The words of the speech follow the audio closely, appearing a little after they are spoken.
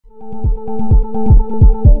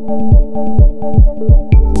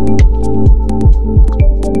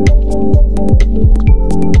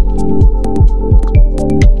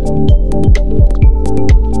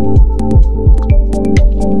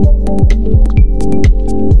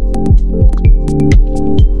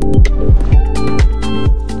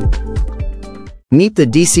Meet the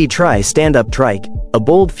DC Tri Stand-Up Trike, a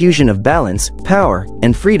bold fusion of balance, power,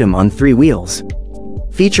 and freedom on 3 wheels.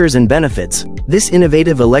 Features and benefits. This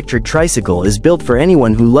innovative electric tricycle is built for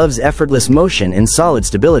anyone who loves effortless motion and solid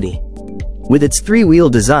stability. With its 3-wheel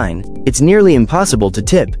design, it's nearly impossible to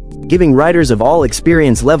tip, giving riders of all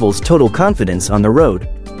experience levels total confidence on the road.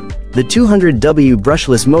 The 200W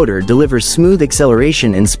brushless motor delivers smooth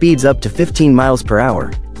acceleration and speeds up to 15 miles per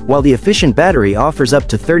hour, while the efficient battery offers up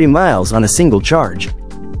to 30 miles on a single charge.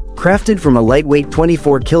 Crafted from a lightweight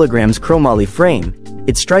 24 kg chromoly frame,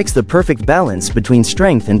 it strikes the perfect balance between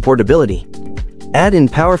strength and portability. Add in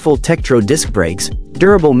powerful Tektro disc brakes,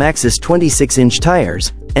 durable Maxxis 26-inch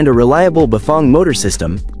tires, and a reliable Bafang motor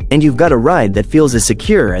system, and you've got a ride that feels as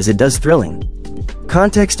secure as it does thrilling.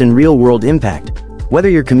 Context and real-world impact. Whether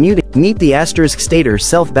you're commuting, meet the Asterisk Stator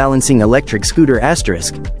self-balancing electric scooter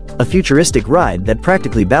Asterisk, a futuristic ride that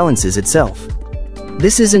practically balances itself.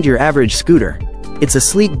 This isn't your average scooter. It's a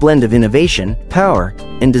sleek blend of innovation, power,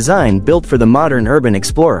 and design built for the modern urban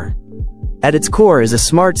explorer. At its core is a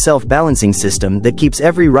smart self-balancing system that keeps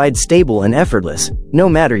every ride stable and effortless, no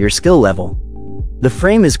matter your skill level. The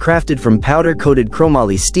frame is crafted from powder-coated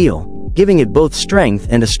chromoly steel, giving it both strength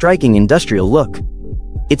and a striking industrial look.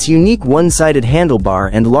 Its unique one-sided handlebar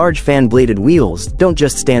and large fan-bladed wheels don't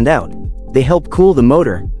just stand out. They help cool the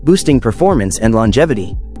motor, boosting performance and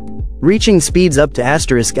longevity. Reaching speeds up to **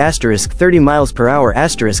 30 miles per hour **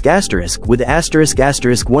 with **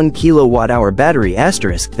 1 kilowatt-hour battery *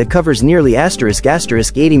 that covers nearly **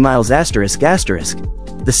 80 miles **.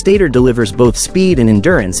 The Stator delivers both speed and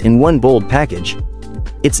endurance in one bold package.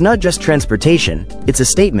 It's not just transportation, it's a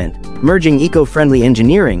statement, merging eco-friendly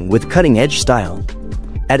engineering with cutting-edge style.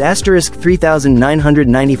 At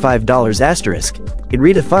 $3,995, it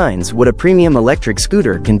redefines what a premium electric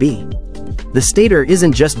scooter can be. The Stator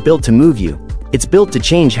isn't just built to move you, it's built to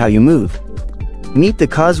change how you move. Meet the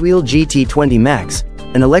Coswheel GT20 Max,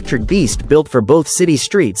 an electric beast built for both city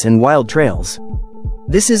streets and wild trails.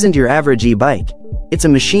 This isn't your average e-bike. It's a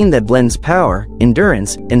machine that blends power,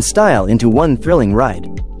 endurance, and style into one thrilling ride.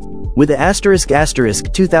 With the **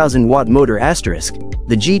 2000-watt motor **,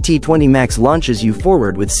 the GT20 Max launches you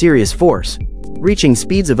forward with serious force, reaching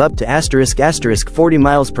speeds of up to ** 40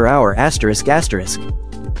 miles per hour **.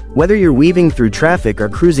 Whether you're weaving through traffic or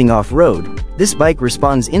cruising off-road, this bike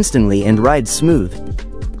responds instantly and rides smooth.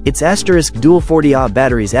 Its * dual 40Ah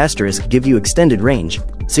batteries * give you extended range,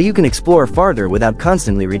 so you can explore farther without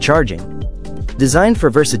constantly recharging. Designed for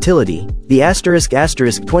versatility, the *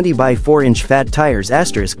 20x4-inch fat tires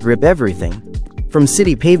 * grip everything, from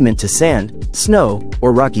city pavement to sand, snow,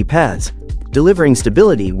 or rocky paths, delivering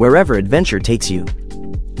stability wherever adventure takes you.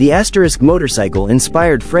 The *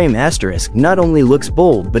 motorcycle-inspired frame * not only looks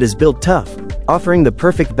bold but is built tough, offering the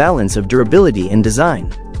perfect balance of durability and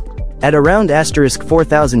design. At around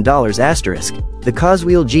 $4,000, the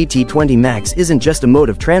Coswheel GT20 Max isn't just a mode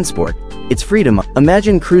of transport, it's freedom.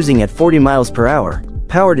 Imagine cruising at 40 miles per hour,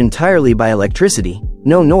 powered entirely by electricity,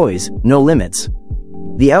 no noise, no limits.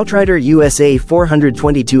 The Outrider USA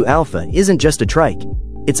 422 Alpha isn't just a trike,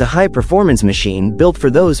 it's a high-performance machine built for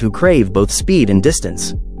those who crave both speed and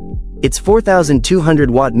distance. Its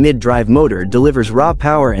 4,200-watt mid-drive motor delivers raw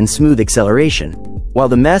power and smooth acceleration, while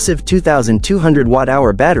the massive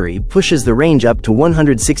 2,200-watt-hour battery pushes the range up to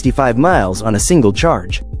 165 miles on a single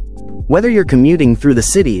charge. Whether you're commuting through the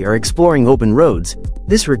city or exploring open roads,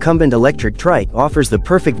 this recumbent electric trike offers the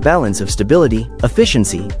perfect balance of stability,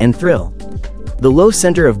 efficiency, and thrill. The low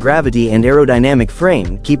center of gravity and aerodynamic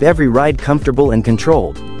frame keep every ride comfortable and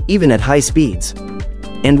controlled, even at high speeds.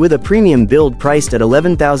 And with a premium build priced at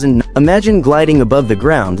 $11,000, imagine gliding above the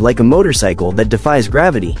ground like a motorcycle that defies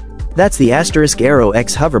gravity. That's the * Aero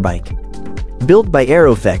X hoverbike. Built by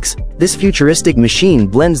Aerofex, this futuristic machine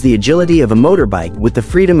blends the agility of a motorbike with the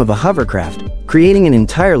freedom of a hovercraft, creating an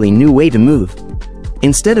entirely new way to move.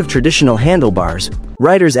 Instead of traditional handlebars,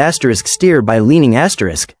 riders * steer by leaning *,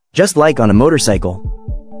 just like on a motorcycle.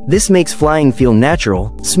 This makes flying feel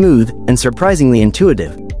natural, smooth, and surprisingly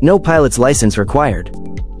intuitive, no pilot's license required.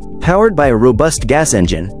 Powered by a robust gas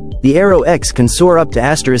engine, the Aero X can soar up to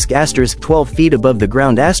 * 12 feet above the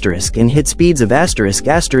ground * and hit speeds of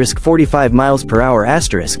 * 45 miles per hour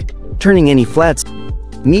 *, turning any flats.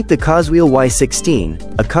 Meet the Coswheel Y16,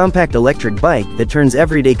 a compact electric bike that turns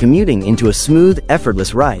everyday commuting into a smooth,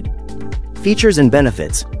 effortless ride. Features and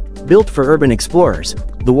benefits. Built for urban explorers,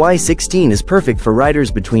 the Y16 is perfect for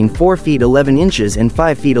riders between 4 feet 11 inches and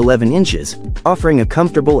 5 feet 11 inches, offering a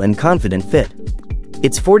comfortable and confident fit.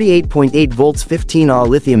 Its 48.8 volts 15Ah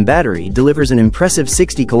lithium battery delivers an impressive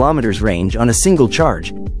 60 kilometers range on a single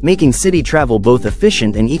charge, making city travel both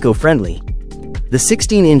efficient and eco-friendly. The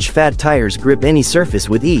 16-inch fat tires grip any surface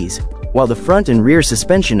with ease, while the front and rear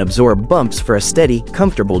suspension absorb bumps for a steady,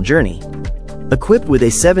 comfortable journey. Equipped with a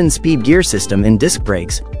 7-speed gear system and disc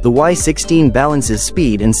brakes, the Y16 balances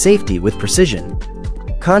speed and safety with precision.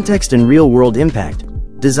 Context and real-world impact.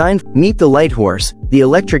 Designed. Meet the Light Horse, the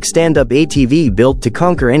electric stand-up ATV built to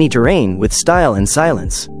conquer any terrain with style and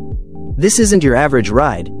silence. This isn't your average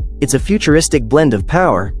ride, it's a futuristic blend of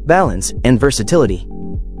power, balance, and versatility.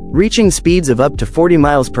 Reaching speeds of up to 40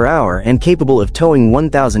 miles per hour and capable of towing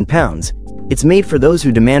 1,000 pounds, it's made for those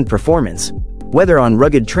who demand performance, whether on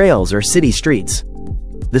rugged trails or city streets.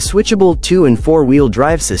 The switchable 2- and 4-wheel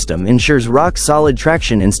drive system ensures rock-solid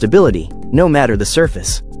traction and stability, no matter the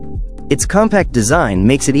surface. Its compact design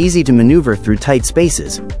makes it easy to maneuver through tight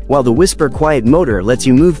spaces, while the whisper-quiet motor lets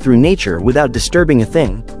you move through nature without disturbing a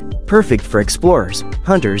thing. Perfect for explorers,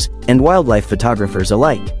 hunters, and wildlife photographers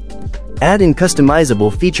alike. Add in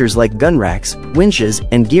customizable features like gun racks, winches,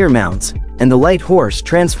 and gear mounts, and the Light Horse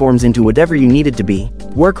transforms into whatever you need it to be: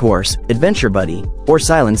 workhorse, adventure buddy, or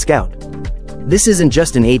silent scout. This isn't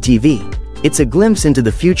just an ATV, it's a glimpse into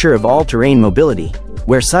the future of all-terrain mobility,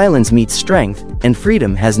 where silence meets strength, and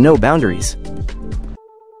freedom has no boundaries.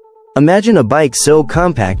 Imagine a bike so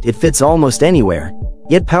compact it fits almost anywhere,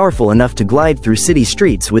 yet powerful enough to glide through city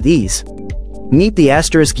streets with ease. Meet the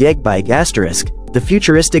Yekbike*, the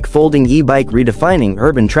futuristic folding e-bike redefining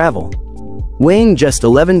urban travel. Weighing just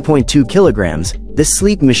 11.2 kilograms, this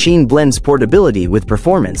sleek machine blends portability with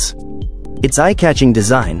performance. Its eye-catching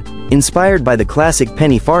design, inspired by the classic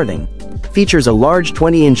penny farthing, features a large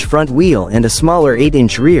 20-inch front wheel and a smaller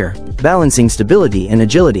 8-inch rear, balancing stability and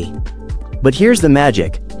agility. But here's the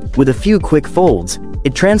magic: with a few quick folds,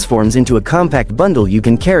 it transforms into a compact bundle you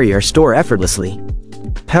can carry or store effortlessly.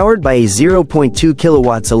 Powered by a 0.2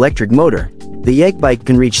 kilowatts electric motor, the Yekbike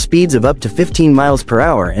can reach speeds of up to 15 miles per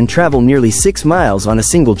hour and travel nearly 6 miles on a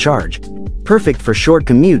single charge. Perfect for short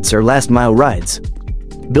commutes or last-mile rides.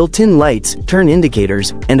 Built-in lights, turn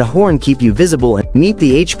indicators, and a horn keep you visible. Meet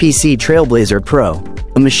the HPC Trailblazer Pro,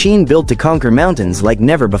 a machine built to conquer mountains like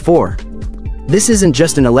never before. This isn't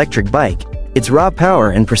just an electric bike, it's raw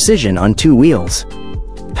power and precision on 2 wheels.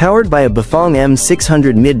 Powered by a Bafang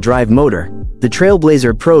M600 mid-drive motor, the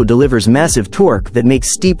Trailblazer Pro delivers massive torque that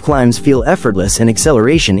makes steep climbs feel effortless and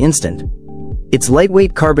acceleration instant. Its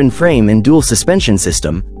lightweight carbon frame and dual suspension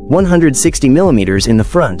system, 160mm in the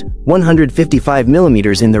front,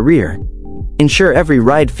 155mm in the rear, ensure every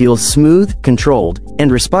ride feels smooth, controlled,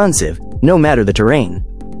 and responsive, no matter the terrain.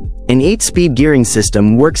 An 8-speed gearing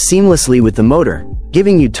system works seamlessly with the motor,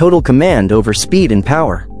 giving you total command over speed and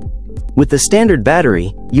power. With the standard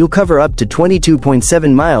battery, you'll cover up to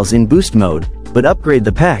 22.7 miles in boost mode, but upgrade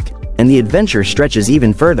the pack, and the adventure stretches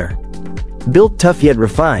even further. Built tough yet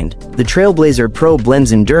refined, the Trailblazer Pro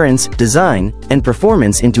blends endurance, design, and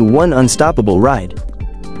performance into one unstoppable ride.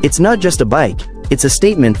 It's not just a bike, it's a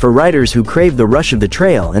statement for riders who crave the rush of the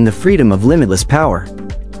trail and the freedom of limitless power.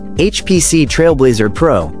 HPC Trailblazer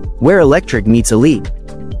Pro, where electric meets elite.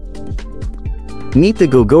 Meet the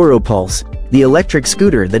Gogoro Pulse, the electric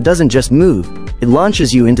scooter that doesn't just move, it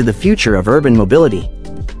launches you into the future of urban mobility.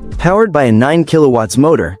 Powered by a 9 kilowatts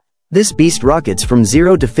motor, this beast rockets from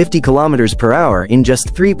 0 to 50 kilometers per hour in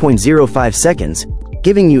just 3.05 seconds,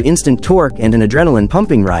 giving you instant torque and an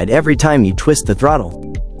adrenaline-pumping ride every time you twist the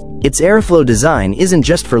throttle. Its airflow design isn't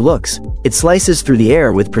just for looks, it slices through the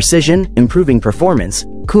air with precision, improving performance,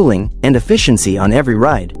 cooling, and efficiency on every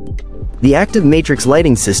ride. The active matrix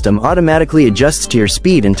lighting system automatically adjusts to your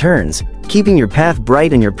speed and turns, keeping your path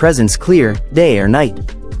bright and your presence clear, day or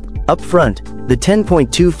night. Up front, the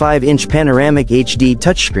 10.25-inch panoramic HD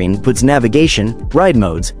touchscreen puts navigation, ride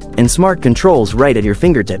modes, and smart controls right at your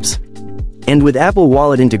fingertips. And with Apple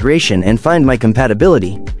Wallet integration and Find My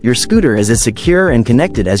compatibility, your scooter is as secure and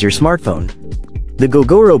connected as your smartphone. The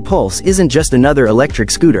Gogoro Pulse isn't just another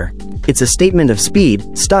electric scooter, it's a statement of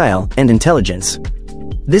speed, style, and intelligence.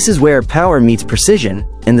 This is where power meets precision,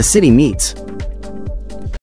 and the city meets